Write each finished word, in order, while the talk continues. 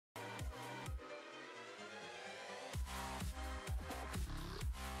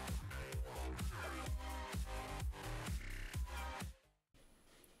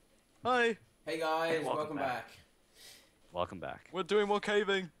Hi, Hey guys, Welcome welcome back. back. Welcome back. we're doing more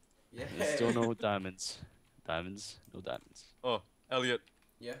caving. There's still Yeah. no diamonds. Diamonds? No diamonds. Oh, Elliot,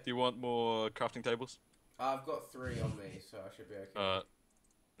 Yeah. do you want more crafting tables? I've got 3 on me, so I should be okay. Uh,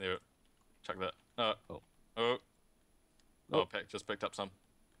 there, check that. Oh. Oh, Oh. Peck just picked up some.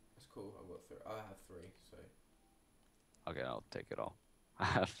 That's cool. I've got 3. I have 3, so. Okay, I'll take it all.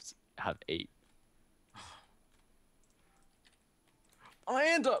 I have 8. I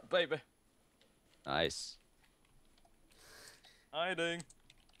end up, baby. Nice. Hiding.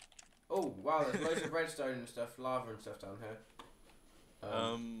 Oh wow, there's loads of redstone and stuff, lava and stuff down here.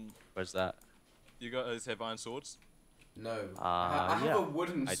 Where's that? You guys have iron swords? No. I have Yeah. a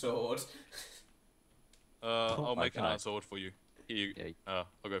wooden sword. Oh I'll my make an iron God. sword for you. Here you. Yeah.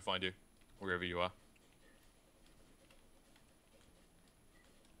 I'll go find you, wherever you are.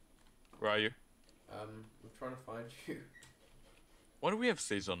 Where are you? I'm trying to find you. Why do we have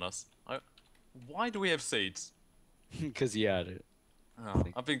seeds on us? Why do we have seeds? Because he had it. Oh,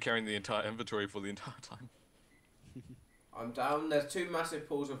 I've been carrying the entire inventory for the entire time. I'm down. There's 2 massive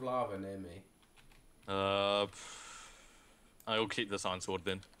pools of lava near me. I'll keep this iron sword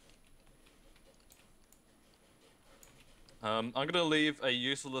then. I'm gonna leave a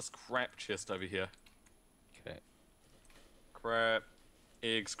useless crap chest over here. Okay. Crap,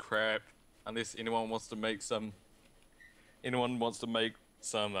 eggs, crap. Unless anyone wants to make some. Anyone wants to make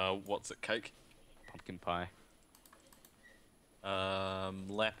some what's it, cake? Pumpkin pie.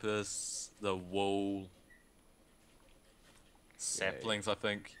 Lapis, the wool, saplings. I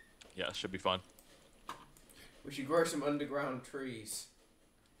think. Yeah, it should be fine. We should grow some underground trees.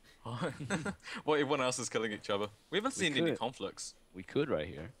 Well, everyone else is killing each other. We haven't seen any could. conflicts. We could right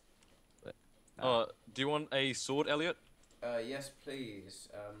here. But nah. Do you want a sword, Elliot? Yes, please.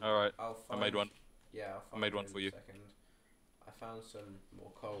 Alright, I'll I made one. Yeah, I'll find made one in for a you. Second. I found some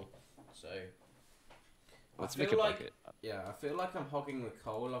more coal, so. Let's I feel make a like, bucket. yeah, I feel like I'm hogging the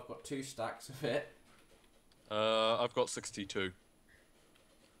coal. I've got 2 stacks of it. I've got 62.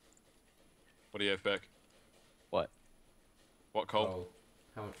 What do you have back? What? What coal?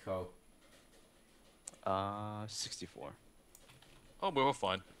 How much coal? 64. Oh, we're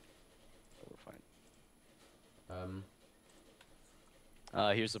fine. Oh, we're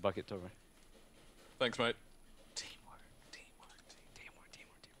fine. Here's the bucket, Torvin. Thanks, mate. Teamwork.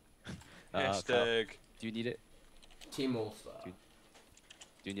 Hashtag. Kyle, do you need it? Team All Star. Do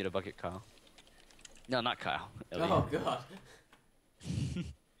you need a bucket, Kyle? No, not Kyle. Oh god.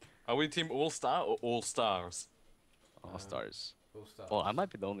 Are we team All Star or All Stars? All stars. All Star. Well, I might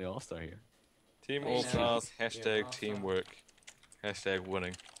be the only all star here. Team Hey, All now. Stars. Yeah, Hashtag All-Star. teamwork. Hashtag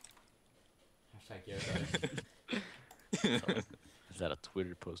winning. Hashtag Yoda. Is that a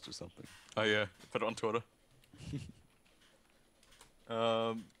Twitter post or something? Oh yeah, put it on Twitter.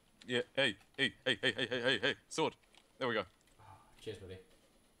 Yeah. Hey. Sword. There we go. Cheers, buddy.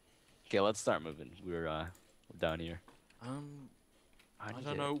 Okay, let's start moving. We're down here. I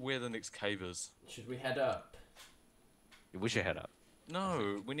don't know where the next cave is. Should we head up? We should head up.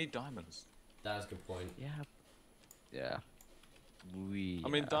 No, we need diamonds. That's a good point. Yeah. Yeah. I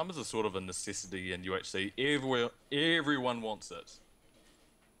mean, diamonds are sort of a necessity in UHC. Everyone wants it.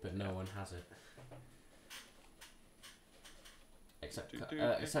 But no one has it. Except Do.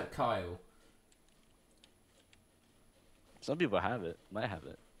 except Kyle. Some people have it. Might have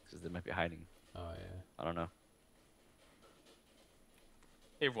it because they might be hiding. Oh yeah. I don't know.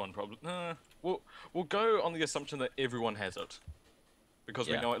 Everyone probably. We'll go on the assumption that everyone has it, because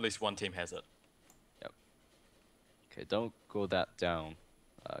we Yeah. know at least one team has it. Yep. Okay, don't go that down,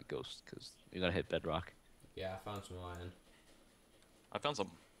 Ghost, because you're gonna hit bedrock. Yeah, I found some iron. I found some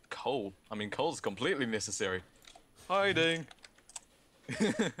coal. I mean, coal's completely necessary. Hiding.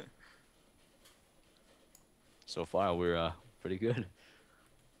 So far, we're pretty good.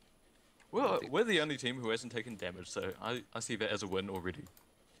 Well, we're the only team who hasn't taken damage, so I see that as a win already.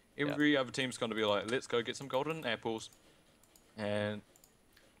 Every other team's going to be like, let's go get some golden apples, and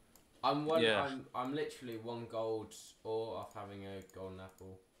I'm Yeah. I'm literally 1 gold ore off having a golden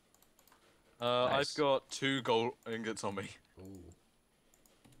apple. Nice. I've got 2 gold ingots on me. Ooh.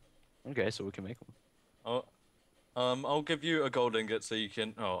 Okay, so we can make them. I'll give you a gold ingot so you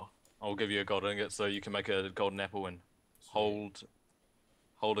can. I'll give you a gold ingot so you can make a golden apple and Sweet.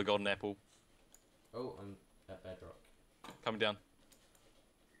 hold a golden apple. Oh, I'm at bedrock. Coming down.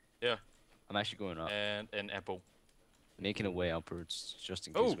 Yeah, I'm actually going up, and an apple. making a way upwards just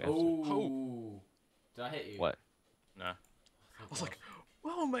in case Oh, we have to. Ooh. Did I hit you? What? Nah. I was God. like,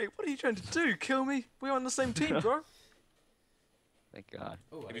 well, mate, what are you trying to do? Kill me? We're on the same team, bro. Thank God.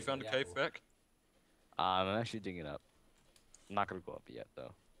 Ooh, I Have you hit found a the cave apple. back? I'm actually digging up. I'm not gonna go up yet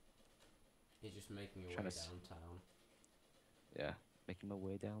though. He's just making your Trying way to downtown. Yeah, making my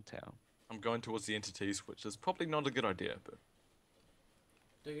way downtown. I'm going towards the entities, which is probably not a good idea, but...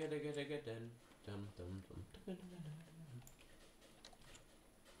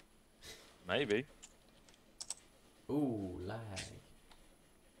 Maybe. Ooh, lag.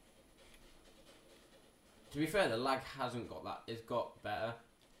 To be fair, the lag hasn't got that. It's got better.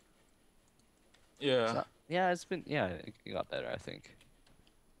 Yeah. So, yeah, it got better, I think.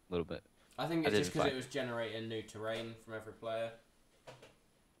 A little bit. I think it's just because it was generating new terrain from every player.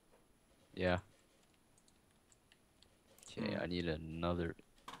 Yeah. Okay, I need another.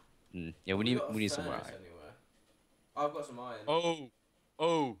 Yeah, we need some more iron. Anywhere. I've got some iron. Oh.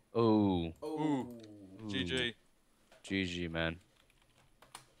 Oh. Ooh. GG. GG, man.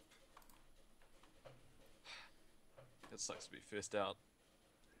 It sucks to be first out.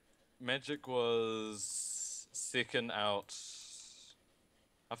 Magic was second out.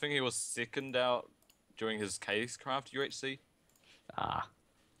 I think he was second out during his casecraft UHC. Ah.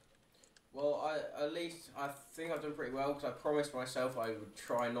 Well, I think I've done pretty well because I promised myself I would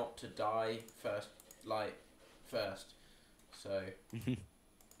try not to die first. So.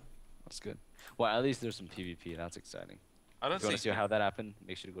 That's good. Well, at least there's some PvP. That's exciting. I don't If you want to see how that happened,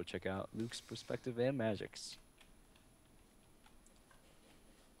 make sure to go check out Luke's perspective and Magic's.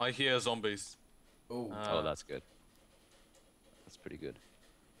 I hear zombies. Ooh. Oh, that's good. That's pretty good.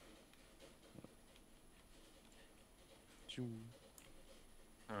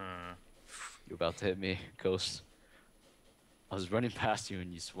 You're about to hit me, Ghost. I was running past you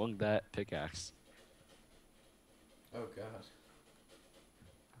and you swung that pickaxe. Oh god.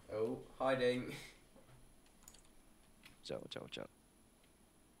 Oh, hiding. Watch out.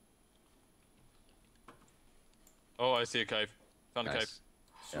 Oh, I see a cave. Found a cave.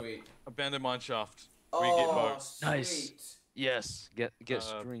 Sweet. Yep. Abandoned mine shaft. Oh, we get bow. Nice. Yes. Get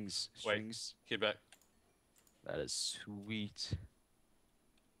strings. Strings. Wait, get back. That is sweet.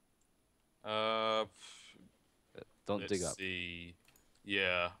 Don't dig up. Let's see.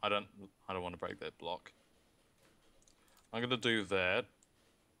 Yeah, I don't want to break that block. I'm gonna do that.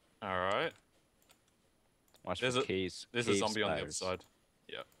 All right. Watch there's for a caves. There's cave a zombie on the other spiders. side.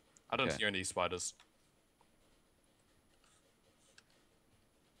 Yeah. I don't see any spiders.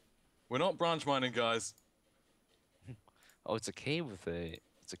 We're not branch mining, guys. Oh, it's a cave with a.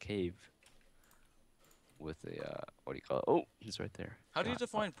 It's a cave. With a what do you call it? Oh, he's right there. How do you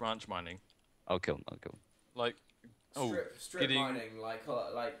define branch mining? I'll kill him. Like, strip mining, like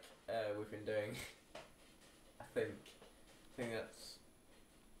we've been doing. I think that's.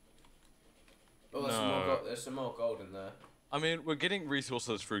 Oh, there's some more gold in there. I mean, we're getting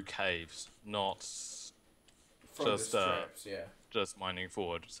resources through caves, not from just the strips, yeah. Just mining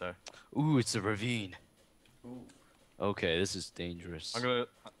forward. So. Ooh, it's a ravine. Ooh. Okay, this is dangerous.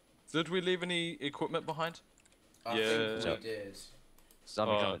 Did we leave any equipment behind? I think we did.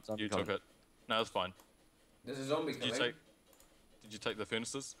 Zombie coming. Zombie you coming. took it. No, it's fine. There's a zombie coming. Did you take the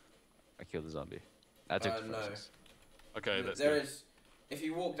furnaces? I killed the zombie. I took the furnaces. Okay, that's there good. is. If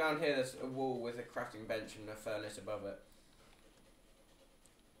you walk down here, there's a wall with a crafting bench and a furnace above it.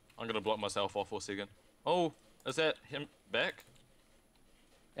 I'm gonna block myself off for a second. Oh, is that him back?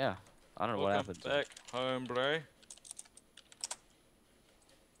 Yeah. I don't know what happened. Back home, bro.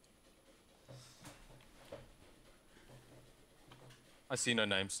 I see no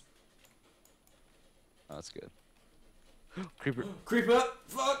names. Oh, that's good. Creeper. Creeper!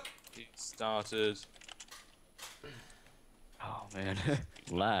 Fuck! Get started. Oh man.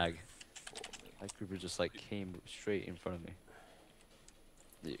 Lag. That creeper just like came straight in front of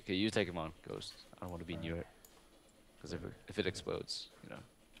me. Okay, you take him on, Ghost. I don't want to be near it. Because if it explodes, you know.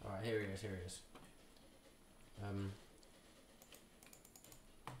 Alright, here he is.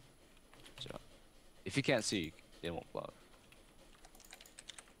 So, if you can't see, it won't blow.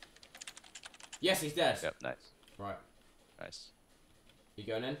 Yes, he's dead. Yep, nice. Right. Nice. You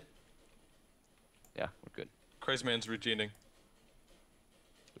going in? Yeah, we're good. Crazy man's regening.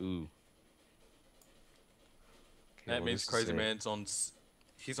 Ooh. Okay, That means Crazy man's on.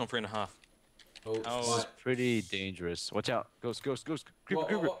 He's on 3.5. Oh, this is pretty dangerous. Watch out. Ghost.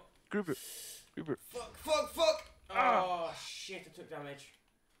 Creeper. Creeper. Fuck. Oh, shit, I took damage.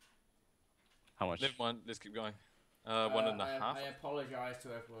 How much? Never mind, let's keep going. 1.5. I apologise to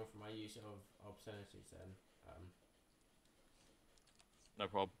everyone for my use of obscenities then. No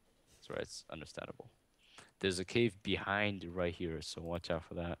problem. That's right, it's understandable. There's a cave behind right here, so watch out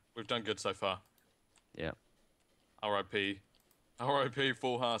for that. We've done good so far. Yeah. R.I.P. R.I.P.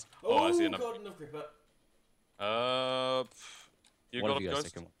 Full house. Oh, I see another. God, another creeper. You One got of you a guys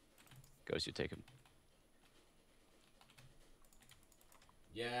ghost? take him. Ghost, you take him.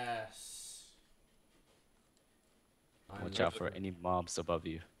 Yes. Watch out for any mobs above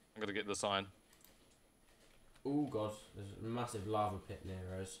you. I'm gonna get the sign. Oh god, there's a massive lava pit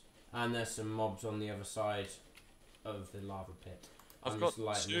near us, and there's some mobs on the other side of the lava pit. I've I'm got just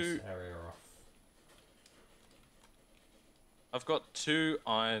lighting two. this area off. I've got two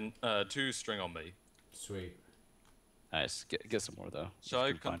iron, two string on me. Sweet. Nice. Get some more though. So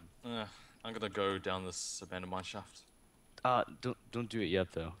if you can I'm gonna go down this abandoned mine shaft. find. Don't do it yet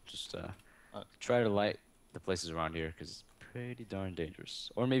though. Just try to light the places around here because it's pretty darn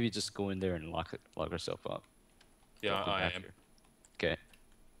dangerous. Or maybe just go in there and lock yourself up. Yeah, Don't come I back am. here. Okay.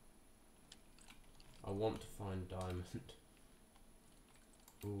 I want to find diamond.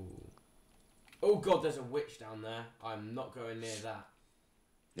 Ooh. Oh god, there's a witch down there. I'm not going near that.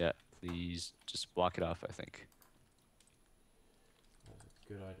 Yeah. Please just block it off. I think. That's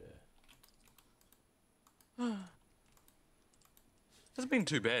a good idea. Hasn't been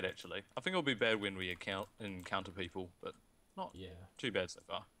too bad actually. I think it'll be bad when we encounter people, but not too bad so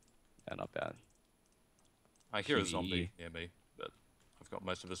far. Yeah, not bad. I hear a PvE. zombie near me, but I've got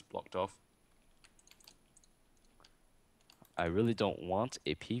most of this blocked off. I really don't want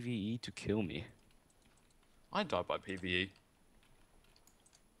a PvE to kill me. I died by PvE.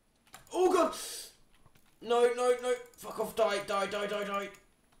 Oh god! No, no, no! Fuck off! Die! Die! Die! Die! Die!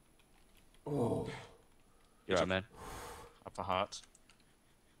 Oh. You're right, man. Up a heart.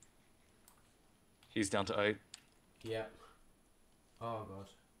 He's down to 8. Yeah. Oh god.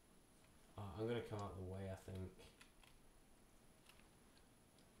 Oh, I'm gonna come out the way, I think.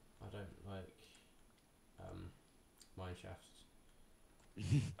 I don't like mine shafts.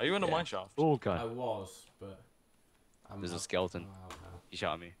 Are you in a Yeah. mine shaft? Oh I god. was, but There's a skeleton. I'm out now. He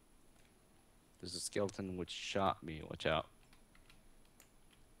shot me. There's a skeleton which shot me. Watch out.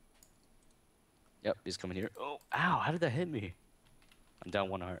 Yep, he's coming here. Oh, ow! How did that hit me? I'm down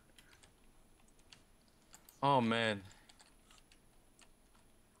 1 heart. Oh man.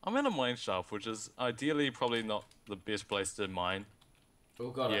 I'm in a mine shaft, which is ideally probably not the best place to mine. Oh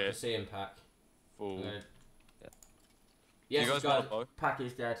god, I Yeah. can see him, Pack. For Yeah. Yeah. Yes, You guys want a bow? Pack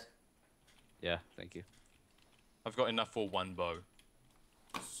is dead. Yeah, thank you. I've got enough for 1 bow.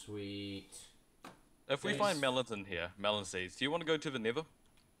 Sweet. If we Yes. find melons in here, melon seeds, do you want to go to the Nether?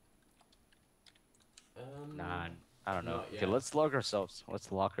 Nah, I don't know. Not Okay, yet. let's lock ourselves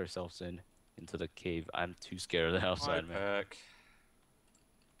into the cave. I'm too scared of the outside, man. Pack.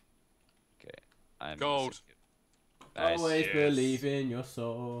 Okay, I'm Gold. Nice. Always Yes. believe in your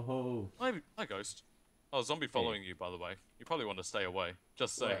soul. Hi, Ghost. Oh, zombie following you, by the way. You probably want to stay away.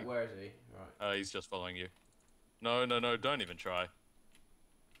 Just saying. Where is he? Right. He's just following you. No, no, no, don't even try.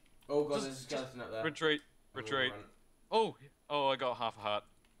 Oh god, Just- there's a skeleton up there. Retreat, I'm gonna retreat. run. Oh, I got half a heart.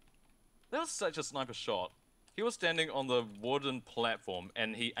 That was such a sniper shot. He was standing on the wooden platform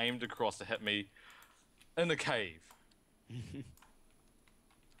and he aimed across to hit me in the cave.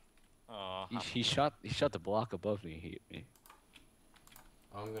 Oh, He shot the block above me. He hit me.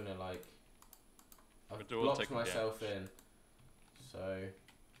 I'm gonna like. I've We're all blocked taking myself in. So.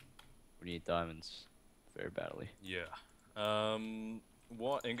 We need diamonds very badly. yeah.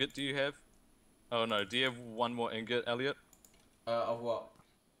 What ingot do you have? Oh no, do you have 1 more ingot, Elliot? Of what?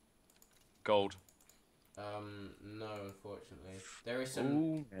 Gold. No, unfortunately. There is some.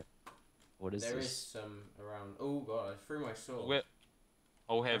 Ooh. What is There is this? some around. Oh god, I threw my sword.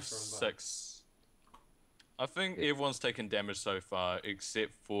 I'll have Press the wrong 6. I think Yeah. everyone's taken damage so far,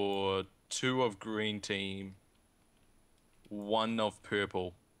 except for 2 of green team, 1 of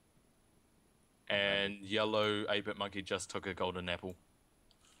purple, and yellow 8-bit monkey just took a golden apple.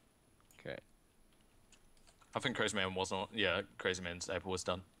 Okay. I think Crazy Man wasn't. Yeah, Crazy Man's apple was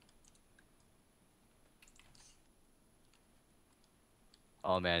done.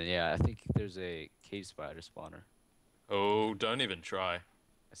 Oh man, yeah. I think there's a cave spider spawner. Oh, don't even try.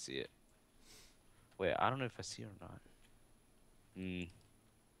 I see it. Wait, I don't know if I see it or not. Hmm.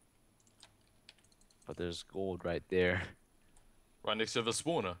 But there's gold right there. Right next to the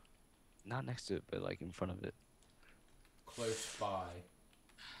spawner. Not next to it, but like in front of it. Close by.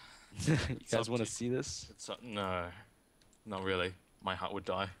 You up guys want to- to see this? It's no, not really. My heart would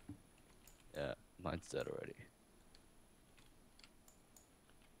die. Yeah, mine's dead already.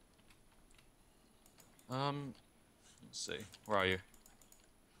 Let's see. Where are you?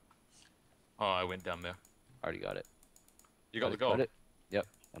 Oh, I went down there. Already got it. You got the Got gold. it? Yep,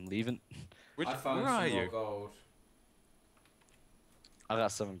 I'm leaving. I found where are some more you? gold. I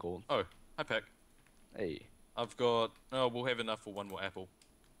got 7 gold. Oh, hi, Pack. Hey, I've got. Oh, we'll have enough for 1 more apple.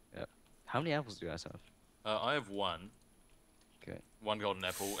 how many apples do you guys have? I have 1. Okay. 1 golden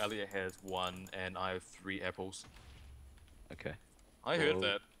apple. Elliot has 1, and I have 3 apples. Okay. I heard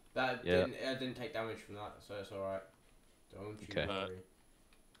Whoa. That Yeah. I didn't take damage from that, so it's alright. Don't you Okay. worry.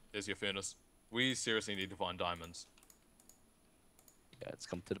 There's your furnace. We seriously need to find diamonds. Yeah, it's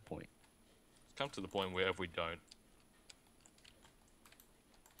come to the point. It's come to the point where if we don't...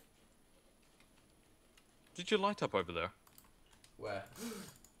 Did you light up over there? Where?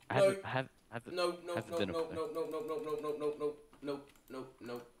 I No. haven't No, no, haven't no, been no, up there. no, no, no, no, no, no, no, no, no, no,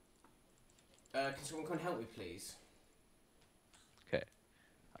 no. Can someone come and help me, please? Okay.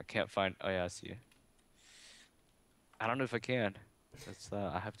 I can't find. Oh yeah, I see you. I don't know if I can. That's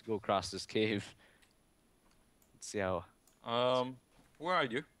I have to go across this cave. Let's see how Where are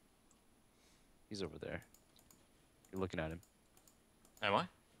you? he's over there. You're looking at him. Am I?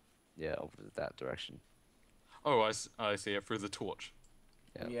 Yeah, over that direction. Oh, I see it through the torch.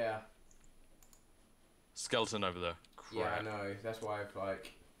 Yeah. Yeah, Skeleton over there. yeah, I Crap. know. That's why I've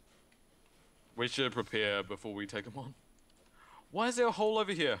like. We should prepare before we take him on. Why is there a hole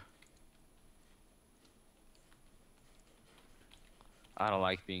over here? I don't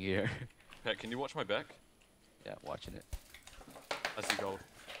like being here. Pat, can you watch my back? Yeah, watching it. I see gold.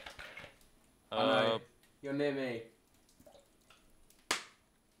 I know. You're near me.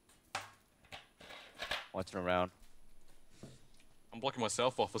 Watching around. I'm blocking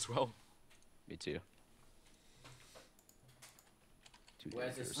myself off as well. Me too. Too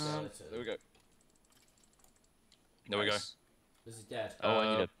Where's this dangerous. skeleton? There we go. There we go. Nice. This is dead. Oh, I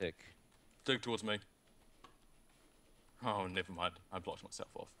need Uh, a pick. Dig towards me. Oh, never mind. I blocked myself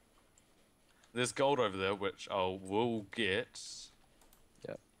off. There's gold over there, which I will get.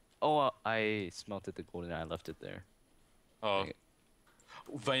 Oh, I smelted the gold and I left it there. Oh, Dang it.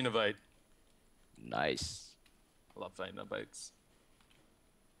 vein of 8. Nice. I love vein of 8s.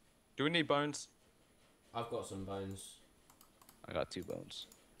 Do we need bones? I've got some bones. I got 2 bones.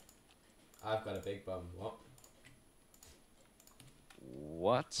 I've got a big bone. What?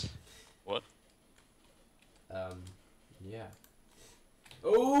 What? What? Yeah.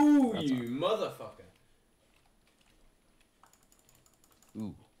 Oh, That's you motherfucker!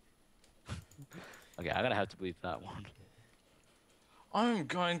 Ooh. Okay, I'm gonna have to believe that one. I'm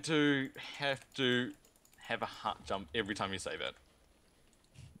going to have a heart jump every time you say that.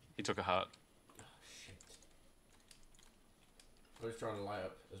 He took a heart. Oh shit! I'm just trying to light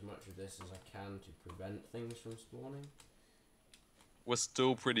up as much of this as I can to prevent things from spawning. We're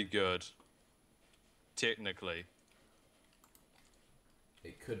still pretty good. Technically.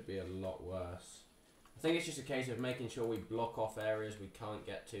 It could be a lot worse. I think it's just a case of making sure we block off areas we can't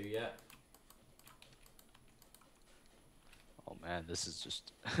get to yet. Oh man, this is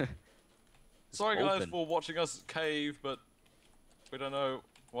just. Sorry guys open. for watching us cave, but we don't know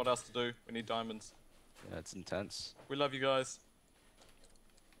what else to do. We need diamonds. Yeah, it's intense. We love you guys.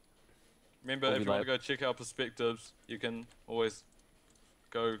 Remember, Well, if we you want to love- go check our perspectives, you can always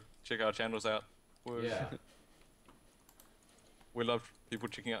go check our channels out. Woo. Yeah. We love people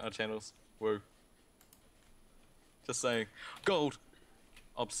checking out our channels. Woo. Just saying. Gold,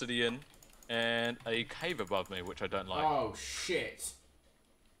 obsidian, and a cave above me, which I don't like. Oh shit!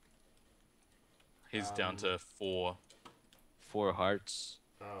 He's down to 4. 4 hearts.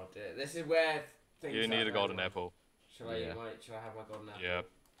 Oh dear. This is where things. You start need a going golden wrong. apple. Shall I? Yeah. Shall I have my golden apple? Yeah.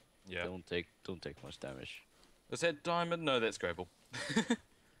 Yeah. Don't take much damage. Is that diamond? No, that's gravel.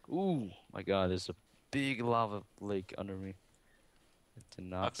 Ooh, my god, there's a big lava lake under me. I did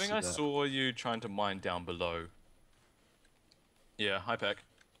not I think see I that. saw you trying to mine down below. Yeah, hi Pack.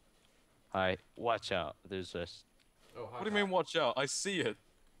 Hi, watch out. There's this. Oh, hi, What do you mean watch out? I see it.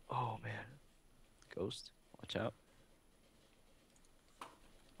 Oh man. Ghost, watch out.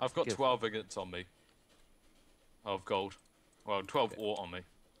 I've got Give- 12 ingots on me. Of gold. Well, 12 Okay. ore on me.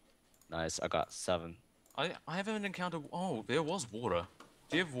 Nice, I got 7. I haven't encountered... Oh, there was water.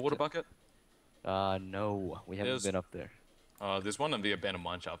 Do you have a water bucket? No, we haven't There's- been up there. There's one in the abandoned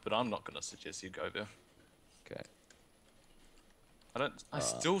mine shaft, but I'm not going to suggest you go there. Okay. I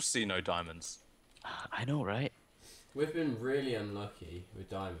still see no diamonds. I know, right? We've been really unlucky with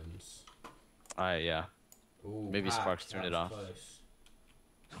diamonds. Yeah. Ooh, Maybe Pat, Sparks turned that it was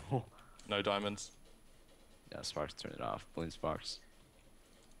off. close. No diamonds. Yeah, Sparks turned it off. Balloon Sparks.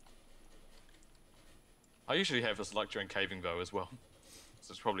 I usually have this luck during caving though as well.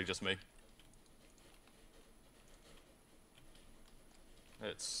 So it's probably just me.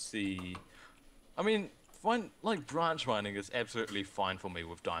 Let's see. I mean, like branch mining is absolutely fine for me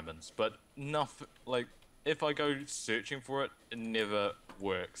with diamonds, but nothing like if I go searching for it, it never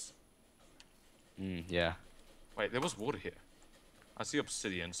works. Yeah. Wait, there was water here. I see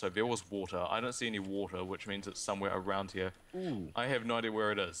obsidian, so there was water. I don't see any water, which means it's somewhere around here. Ooh. I have no idea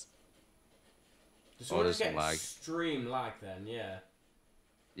where it is. Does Oh, someone there's get some lag. extreme lag then? Yeah.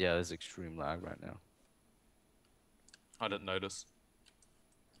 Yeah, there's extreme lag right now. I didn't notice.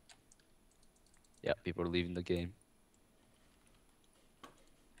 Yeah, people are leaving the game.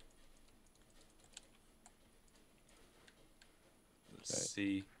 Let's Right.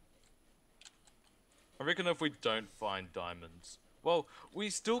 see. I reckon if we don't find diamonds, well, we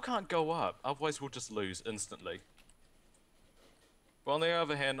still can't go up. Otherwise, we'll just lose instantly. But on the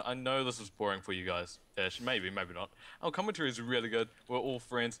other hand, I know this is boring for you guys. Ish, maybe, maybe not. Our commentary is really good. We're all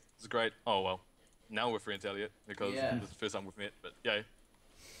friends. It's great. Oh well, now we're friends, Elliot, because Yeah. this is the first time we've met. But yay,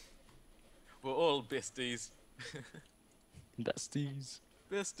 we're all besties. Besties.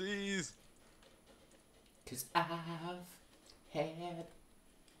 Besties. Cause I've had.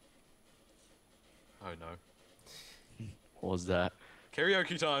 Oh no. What was that?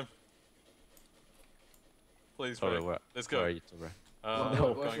 Karaoke time. Please, Sorry, Ray. where, Let's go. Where are you, Tobre?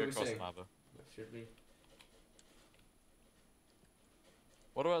 What Going should we across sing? lava. What should we?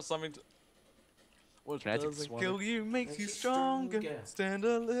 What about something? What Can I take this doesn't one? kill you makes Makes you you stronger. stronger. Stand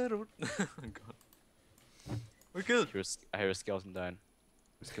a little. Oh God. We're good. I hear a skeleton down.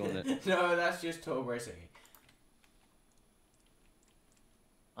 Who's killing it? No, that's just Tobre singing.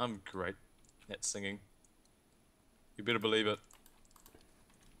 I'm great at singing. You better believe it.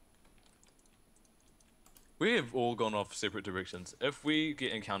 We have all gone off separate directions. If we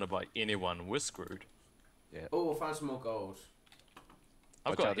get encountered by anyone, we're screwed. Oh, I found some more gold.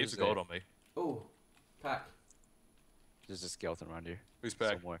 I've Watch got out, heaps of there's gold a- on me. Oh, pack. There's a skeleton around here. Who's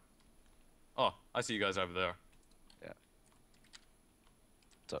back? Somewhere. Oh, I see you guys over there.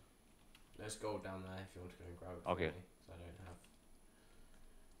 What's up? There's gold down there if you want to go and grab it. Okay. For me, 'cause I don't have.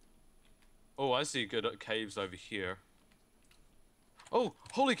 Oh, I see good caves over here. Oh,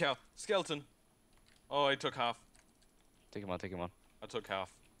 holy cow! Skeleton! Oh, I took half. Take him on, take him on. I took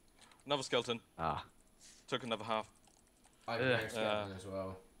half. Another skeleton. Ah. Took another half. I can hear skeleton as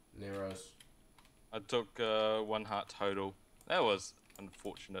well. Near us. I took 1 heart total. That was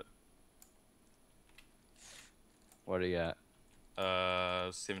unfortunate. What are you at?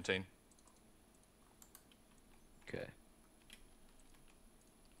 17. Okay.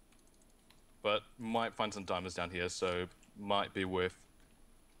 But might find some diamonds down here, so might be worth.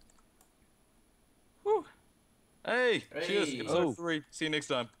 Woo! Hey! Cheers! Hey. Episode Oh. 3. See you next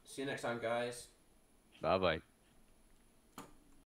time. See you next time, guys. Bye bye.